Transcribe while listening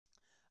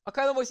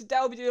Okay, then boys, today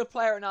I'll be doing a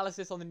player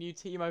analysis on the new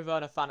Timo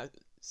Werner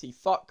Fantasy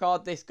FUT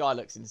card. This guy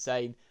looks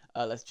insane.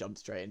 Let's jump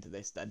straight into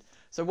this then.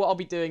 So what I'll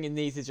be doing in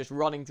these is just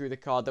running through the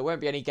card. There won't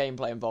be any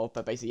gameplay involved,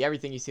 but basically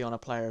everything you see on a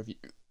player review,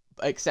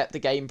 except the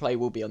gameplay,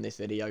 will be on this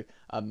video.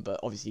 But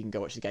obviously you can go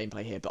watch the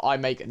gameplay here. But I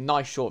make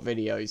nice short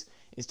videos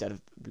instead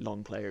of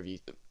long player reviews.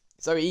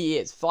 So he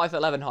is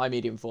 5'11", high,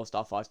 medium,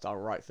 4-star, 5-star,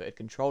 right-footed,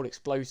 controlled,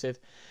 explosive.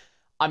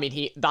 I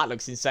mean, that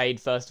looks insane.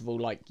 First of all,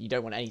 like, you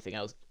don't want anything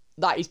else.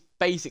 That is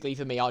basically,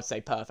 for me, I'd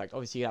say perfect.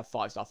 Obviously, you have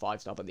 5-star,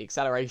 5-star, but the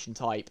acceleration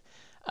type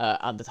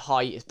and the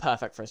height is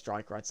perfect for a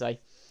striker, I'd say.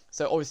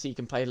 So, obviously, you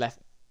can play left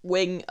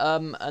wing.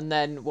 And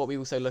then what we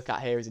also look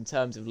at here is in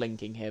terms of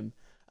linking him.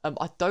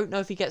 I don't know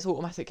if he gets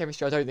automatic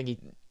chemistry. I don't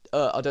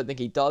think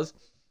he does.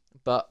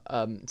 But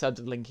in terms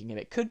of linking him,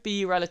 it could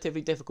be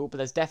relatively difficult. But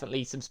there's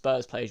definitely some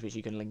Spurs players which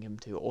you can link him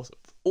to,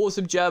 or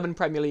some German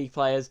Premier League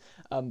players.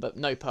 But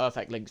no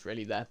perfect links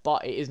really there.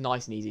 But it is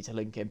nice and easy to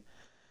link him.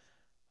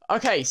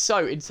 Okay,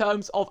 so in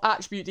terms of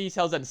attribute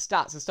details and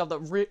stats, the stuff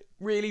that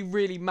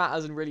really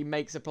matters and really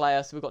makes a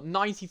player. So we've got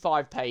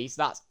 95 pace.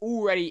 That's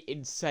already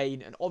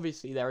insane. And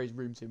obviously there is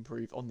room to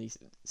improve on these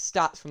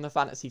stats from the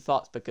fantasy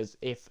FUTs, because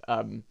if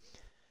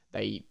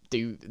they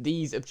do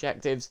these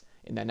objectives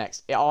in their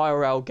next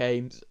IRL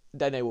games,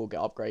 then they will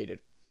get upgraded.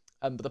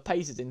 But the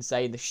pace is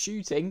insane. The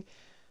shooting,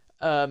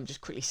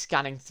 just quickly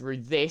scanning through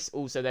this.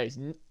 Also, there's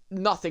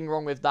nothing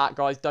wrong with that,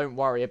 guys. Don't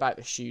worry about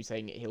the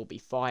shooting. He'll be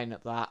fine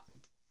at that.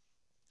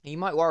 You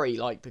might worry,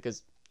 like,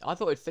 because I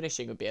thought his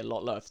finishing would be a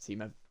lot lower for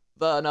Timo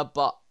Werner,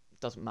 but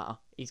doesn't matter.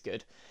 He's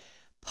good.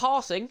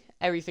 Passing,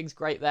 everything's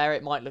great there.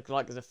 It might look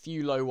like there's a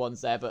few low ones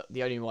there, but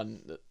the only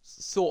one that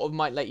sort of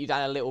might let you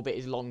down a little bit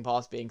is long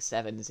pass being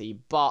 70,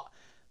 but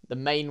the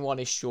main one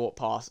is short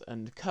pass,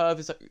 and curve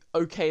is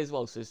okay as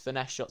well, so his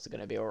finesse shots are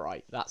going to be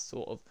alright. That's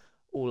sort of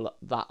all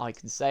that I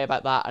can say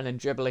about that, and then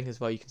dribbling as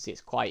well, you can see it's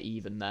quite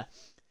even there.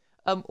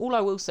 All I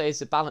will say is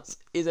the balance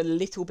is a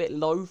little bit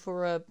low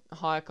for a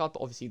higher card,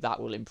 but obviously that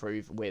will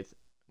improve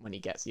when he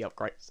gets the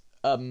upgrades.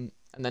 And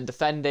then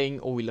defending,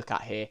 all we look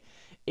at here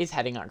is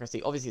heading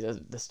accuracy. Obviously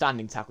the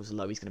standing tackles are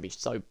low, he's going to be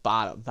so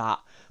bad at that,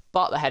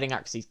 but the heading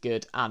accuracy is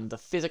good, and the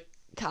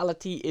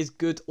physicality is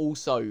good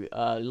also.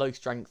 Low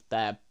strength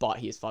there, but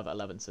he is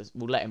 5'11", so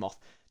we'll let him off.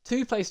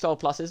 2 playstyle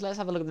pluses. Let's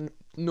have a look at the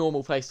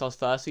normal playstyles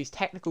first. So he's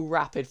technical,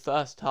 rapid,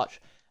 first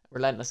touch,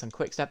 relentless, and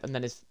quick step, and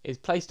then his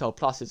playstyle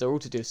pluses are all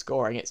to do with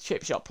scoring. It's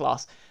chip shot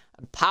plus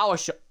and power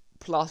shot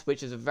plus,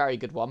 which is a very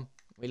good one.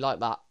 We like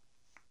that.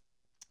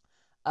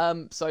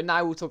 So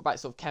now we'll talk about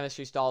sort of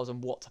chemistry styles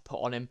and what to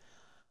put on him.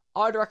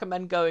 I'd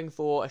recommend going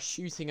for a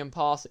shooting and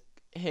pass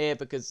here,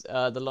 because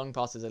the long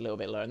pass is a little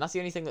bit low, and that's the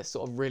only thing that's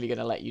sort of really going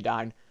to let you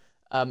down.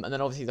 And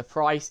then obviously the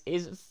price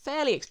is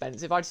fairly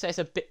expensive. I'd say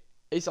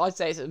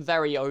it's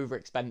very over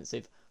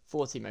expensive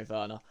for Timo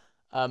Werner.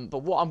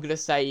 But what I'm going to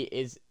say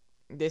is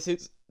this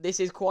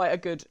is quite a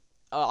good.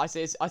 I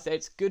say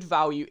it's good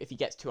value if he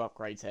gets 2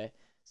 upgrades here.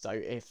 So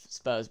if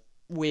Spurs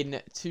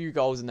win 2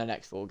 goals in their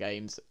next 4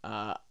 games,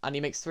 and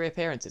he makes 3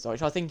 appearances,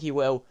 which I think he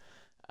will,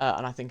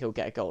 and I think he'll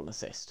get a goal and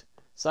assist.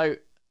 So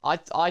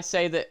I'd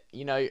say that,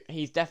 you know,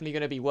 he's definitely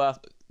going to be worth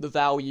the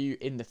value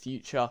in the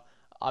future.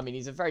 I mean,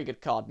 he's a very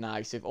good card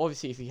now. So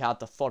obviously if he had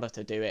the fodder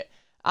to do it,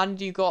 and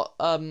you got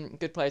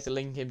good players to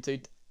link him to,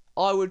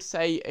 I would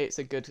say it's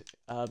a good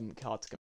card to go.